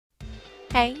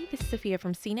Hey, this is Sophia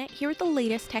from CNET here with the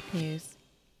latest tech news.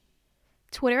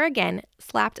 Twitter again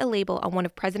slapped a label on one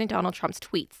of President Donald Trump's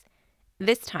tweets,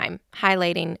 this time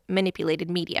highlighting manipulated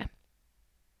media.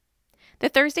 The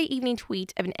Thursday evening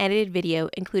tweet of an edited video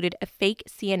included a fake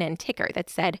CNN ticker that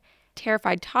said,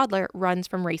 "Terrified toddler runs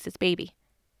from racist baby."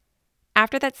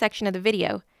 After that section of the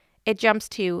video, it jumps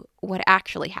to what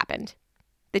actually happened.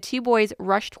 The two boys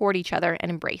rush toward each other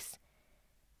and embrace.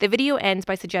 The video ends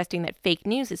by suggesting that fake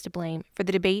news is to blame for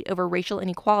the debate over racial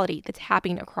inequality that's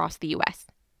happening across the U.S.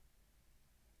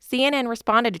 CNN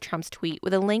responded to Trump's tweet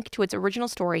with a link to its original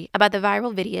story about the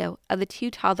viral video of the two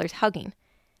toddlers hugging,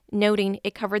 noting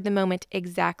it covered the moment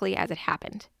exactly as it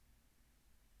happened.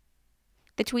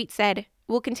 The tweet said,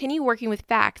 "We'll continue working with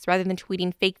facts rather than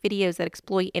tweeting fake videos that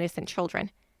exploit innocent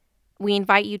children. We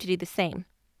invite you to do the same.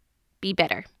 Be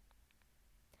better."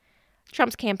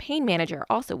 Trump's campaign manager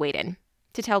also weighed in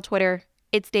to tell Twitter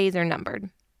its days are numbered.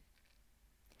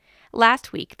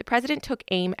 Last week, the president took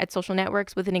aim at social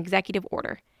networks with an executive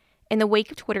order in the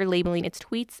wake of Twitter labeling its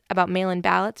tweets about mail-in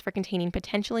ballots for containing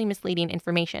potentially misleading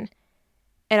information.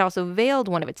 It also veiled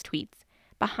one of its tweets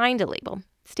behind a label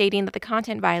stating that the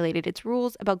content violated its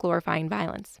rules about glorifying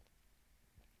violence.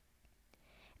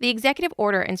 The executive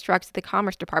order instructs the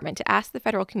Commerce Department to ask the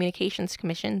Federal Communications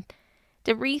Commission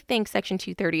to rethink Section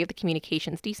 230 of the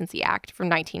Communications Decency Act from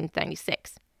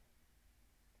 1996.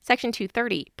 Section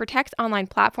 230 protects online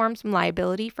platforms from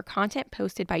liability for content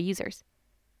posted by users.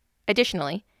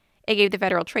 Additionally, it gave the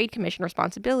Federal Trade Commission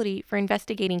responsibility for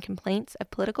investigating complaints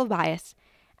of political bias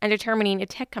and determining if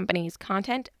tech companies'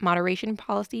 content moderation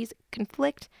policies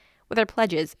conflict with their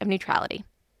pledges of neutrality.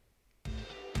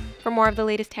 For more of the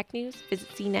latest tech news, visit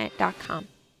cnet.com.